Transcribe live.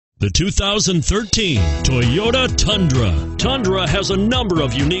The 2013 Toyota Tundra. Tundra has a number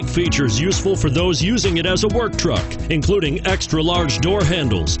of unique features useful for those using it as a work truck, including extra-large door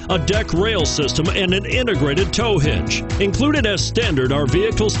handles, a deck rail system, and an integrated tow hitch. Included as standard are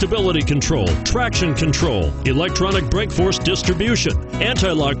vehicle stability control, traction control, electronic brake force distribution,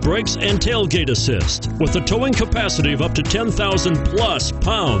 anti-lock brakes, and tailgate assist. With a towing capacity of up to 10,000 plus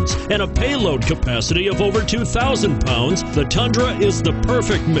pounds and a payload capacity of over 2,000 pounds, the Tundra is the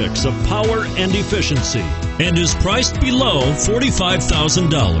perfect mix of power and efficiency and is priced below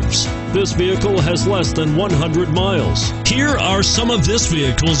 $45,000. This vehicle has less than 100 miles. Here are some of this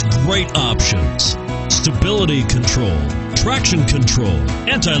vehicle's great options: stability control, traction control,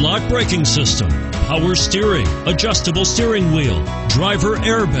 anti-lock braking system, power steering, adjustable steering wheel, driver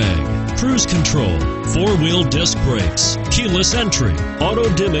airbag, cruise control, four-wheel disc brakes, keyless entry,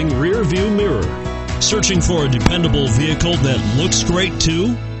 auto-dimming rear view mirror. Searching for a dependable vehicle that looks great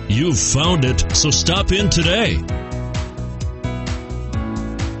too? You've found it, so stop in today.